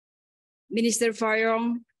Minister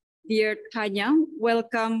Fayong, dear Tanya,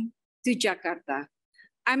 welcome to Jakarta.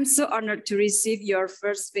 I'm so honored to receive your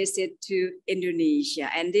first visit to Indonesia.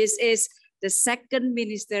 And this is the second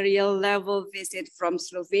ministerial level visit from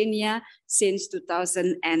Slovenia since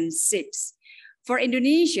 2006. For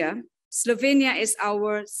Indonesia, Slovenia is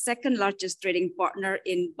our second largest trading partner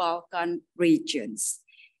in Balkan regions.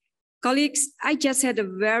 Colleagues, I just had a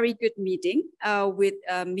very good meeting with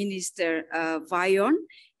Minister Vayon,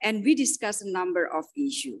 and we discussed a number of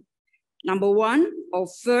issues. Number one,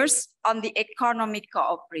 first, on the economic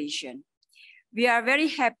cooperation. We are very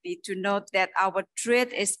happy to note that our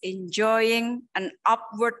trade is enjoying an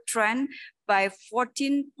upward trend by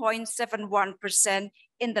 14.71%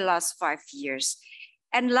 in the last 5 years.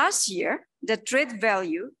 And last year, the trade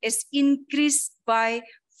value is increased by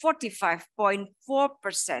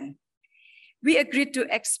 45.4%. We agreed to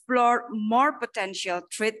explore more potential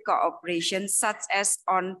trade cooperation, such as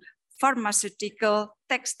on pharmaceutical,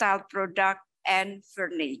 textile product, and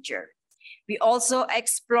furniture. We also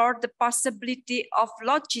explored the possibility of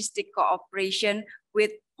logistic cooperation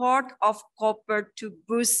with Port of Koper to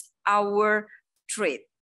boost our trade.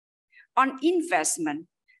 On investment,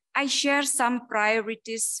 I share some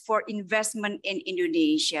priorities for investment in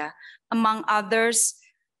Indonesia, among others,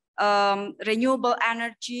 renewable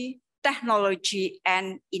energy, technology,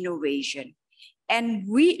 and innovation. And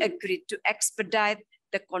we agreed to expedite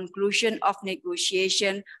the conclusion of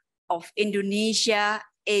negotiation of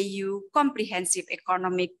Indonesia-AU Comprehensive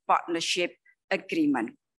Economic Partnership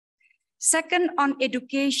Agreement. Second, on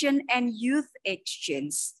education and youth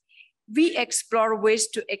exchange, we explore ways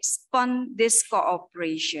to expand this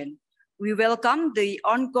cooperation. We welcome the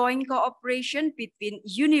ongoing cooperation between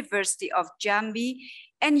University of Jambi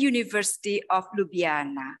and University of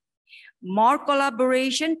Ljubljana. More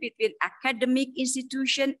collaboration between academic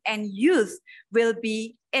institutions and youth will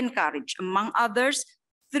be encouraged, among others,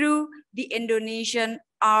 through the Indonesian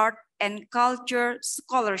Art and Culture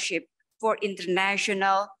Scholarship for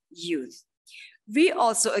International Youth. We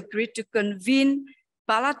also agreed to convene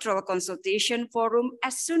bilateral consultation forum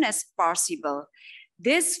as soon as possible.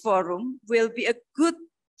 This forum will be a good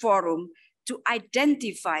forum to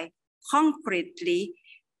identify concretely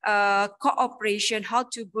cooperation, how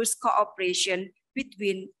to boost cooperation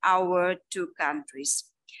between our two countries.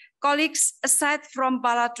 Colleagues, aside from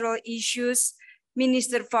bilateral issues,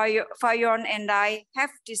 Minister Fayon and I have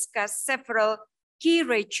discussed several key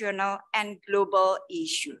regional and global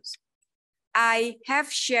issues. I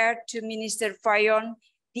have shared to Minister Fayon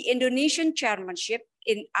the Indonesian chairmanship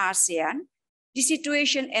in ASEAN, the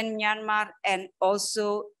situation in Myanmar, and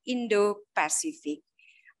also Indo-Pacific.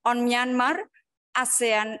 On Myanmar,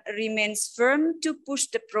 ASEAN remains firm to push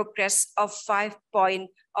the progress of 5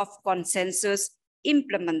 points of consensus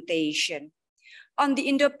implementation. On the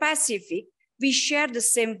Indo-Pacific, we share the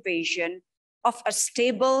same vision of a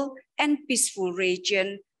stable and peaceful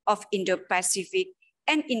region of Indo-Pacific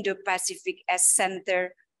and Indo-Pacific as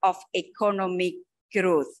center of economic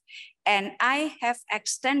growth. And I have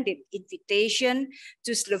extended invitation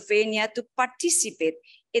to Slovenia to participate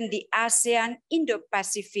in the ASEAN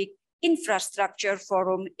Indo-Pacific Infrastructure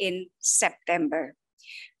Forum in September.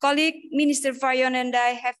 Colleague Minister Fayon and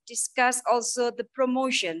I have discussed also the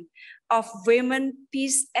promotion of women,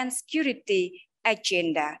 peace and security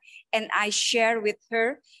agenda. And I share with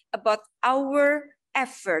her about our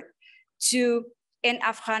effort in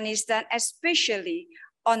Afghanistan, especially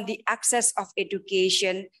on the access of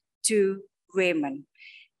education to women.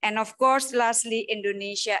 And of course, lastly,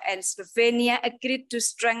 Indonesia and Slovenia agreed to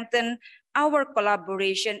strengthen our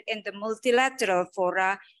collaboration in the multilateral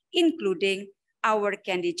fora, including our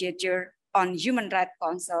candidature on Human Rights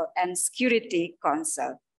Council and Security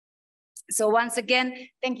Council. So once again,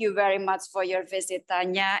 thank you very much for your visit,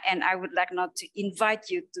 Tanya, and I would like now to invite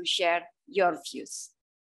you to share your views.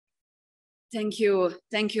 Thank you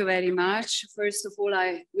very much. First of all,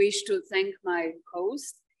 I wish to thank my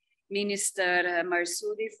host, Minister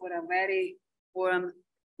Marsudi, for a very warm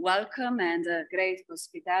welcome and a great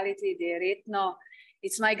hospitality, dear Retno.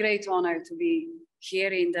 It's my great honor to be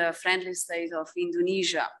here in the friendly state of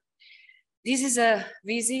Indonesia. This is a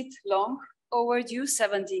visit long overdue,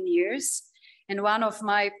 17 years, and one of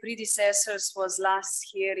my predecessors was last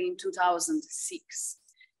here in 2006.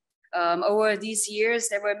 Over these years,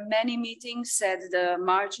 there were many meetings at the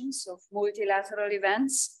margins of multilateral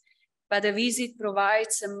events, but the visit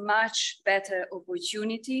provides a much better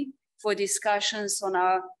opportunity for discussions on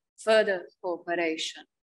our further cooperation.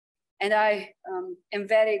 And I am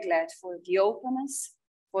very glad for the openness,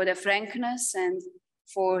 for the frankness, and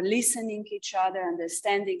for listening each other,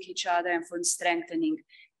 understanding each other, and for strengthening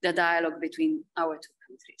the dialogue between our two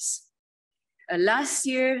countries. Last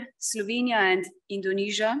year, Slovenia and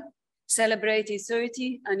Indonesia celebrated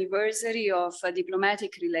 30th anniversary of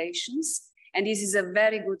diplomatic relations. And this is a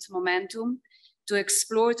very good momentum to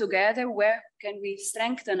explore together where can we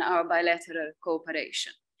strengthen our bilateral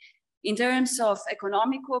cooperation. In terms of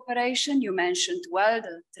economic cooperation, you mentioned, well,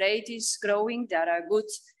 the trade is growing. There are good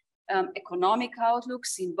economic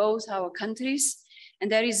outlooks in both our countries, and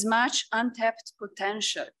there is much untapped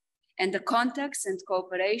potential. And the contacts and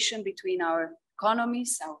cooperation between our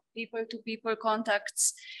economies, our people-to-people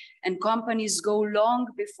contacts, and companies go long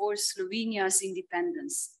before Slovenia's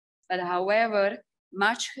independence. But however,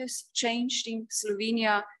 much has changed in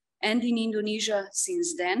Slovenia and in Indonesia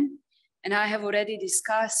since then. And I have already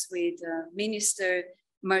discussed with Minister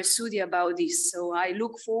Marsudi about this. So I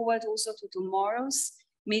look forward also to tomorrow's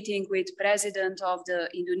meeting with President of the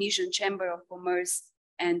Indonesian Chamber of Commerce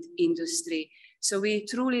and Industry. So we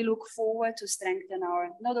truly look forward to strengthen our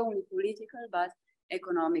not only political, but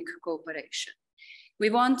economic cooperation.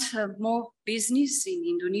 We want more business in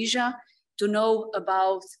Indonesia to know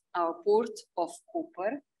about our port of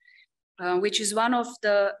Koper, which is one of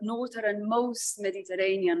the northernmost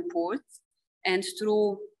Mediterranean ports. And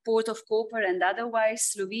through Port of Koper and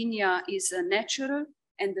otherwise, Slovenia is a natural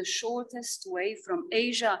and the shortest way from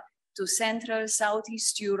Asia to Central,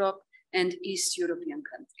 Southeast Europe and East European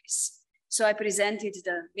countries. So I presented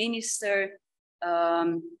the minister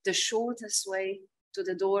the shortest way to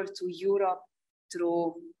the door to Europe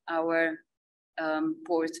through our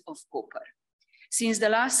Port of Koper. Since the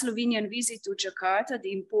last Slovenian visit to Jakarta,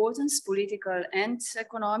 the importance, political and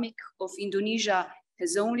economic, of Indonesia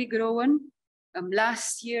has only grown.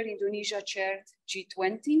 Last year, Indonesia chaired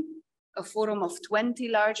G20, a forum of 20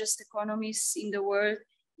 largest economies in the world.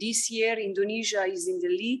 This year, Indonesia is in the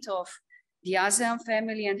lead of the ASEAN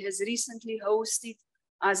family and has recently hosted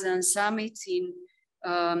ASEAN Summit in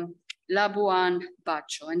Labuan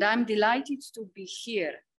Bajo. And I'm delighted to be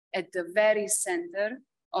here at the very center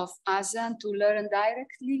of ASEAN to learn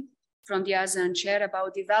directly from the ASEAN chair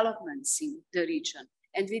about developments in the region.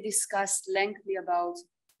 And we discussed lengthily about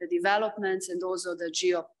the developments and also the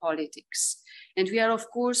geopolitics. And we are, of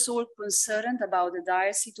course, all concerned about the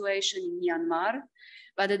dire situation in Myanmar,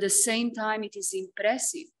 but at the same time, it is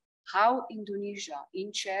impressive how Indonesia,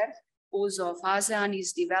 in chair also of ASEAN,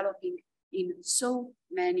 is developing in so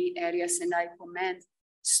many areas, and I commend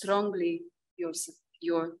strongly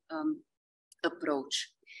your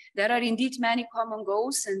approach. There are indeed many common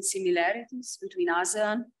goals and similarities between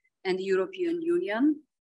ASEAN and the European Union.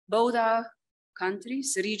 Both our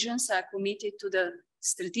countries, regions are committed to the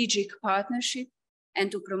strategic partnership and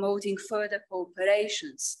to promoting further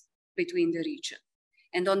cooperations between the region.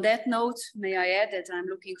 And on that note, may I add that I'm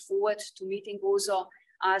looking forward to meeting also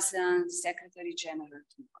ASEAN Secretary General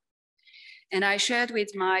tomorrow. And I shared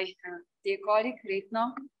with my dear colleague,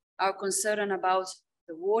 Retno, our concern about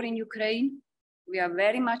the war in Ukraine. We are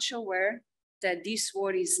very much aware that this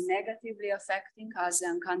war is negatively affecting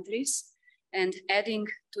ASEAN countries and adding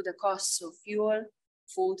to the costs of fuel,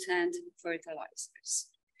 food, and fertilizers.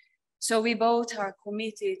 So we both are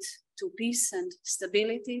committed to peace and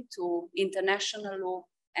stability, to international law,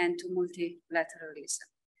 and to multilateralism.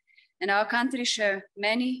 And our countries share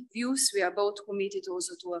many views. We are both committed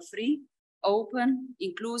also to a free, open,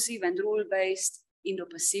 inclusive, and rule-based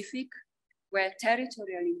Indo-Pacific, where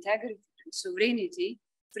territorial integrity, sovereignty,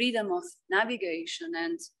 freedom of navigation,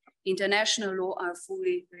 and international law are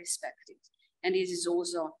fully respected. And this is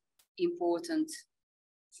also important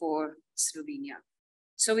for Slovenia.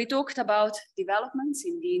 So we talked about developments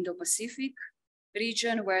in the Indo-Pacific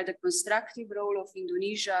region, where the constructive role of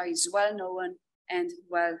Indonesia is well known and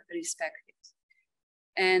well respected.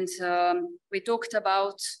 And we talked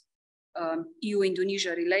about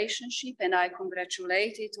EU-Indonesia relationship, and I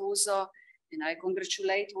congratulate also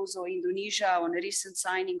Indonesia on the recent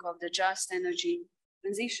signing of the Just Energy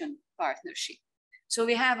Transition Partnership. So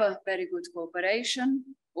we have a very good cooperation,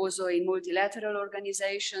 also in multilateral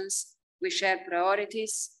organizations. We share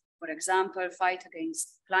priorities, for example, fight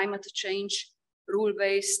against climate change,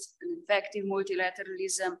 rule-based and effective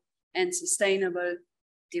multilateralism, and sustainable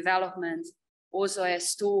development. Also,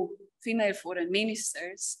 as two female foreign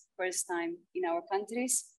ministers, first time in our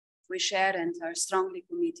countries, we share and are strongly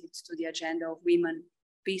committed to the agenda of women,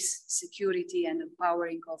 peace, security, and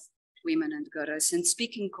empowering of women and girls. And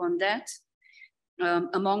speaking on that,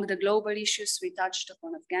 among the global issues, we touched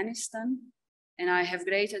upon Afghanistan, and I have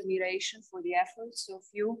great admiration for the efforts of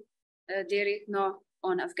you, dear Retno,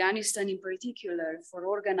 on Afghanistan in particular, for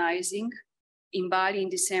organizing in Bali in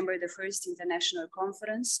December the first international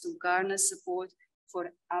conference to garner support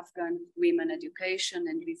for Afghan women education,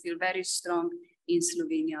 and we feel very strong in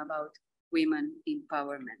Slovenia about women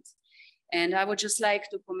empowerment. And I would just like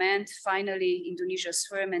to comment, finally, Indonesia's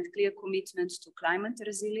firm and clear commitment to climate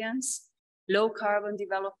resilience, low carbon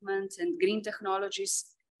development, and green technologies,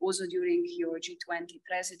 also during your G20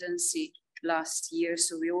 presidency last year.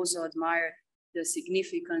 So we also admire the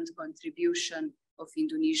significant contribution of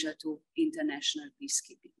Indonesia to international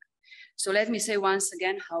peacekeeping. So let me say once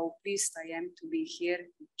again how pleased I am to be here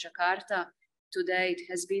in Jakarta today. It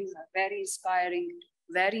has been a very inspiring,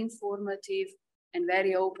 very informative, and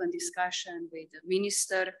very open discussion with the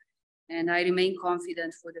minister. And I remain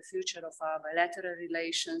confident for the future of our bilateral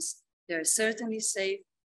relations. They are certainly safe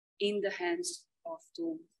in the hands of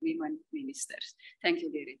two women ministers. Thank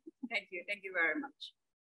you, Diri. Thank you very much.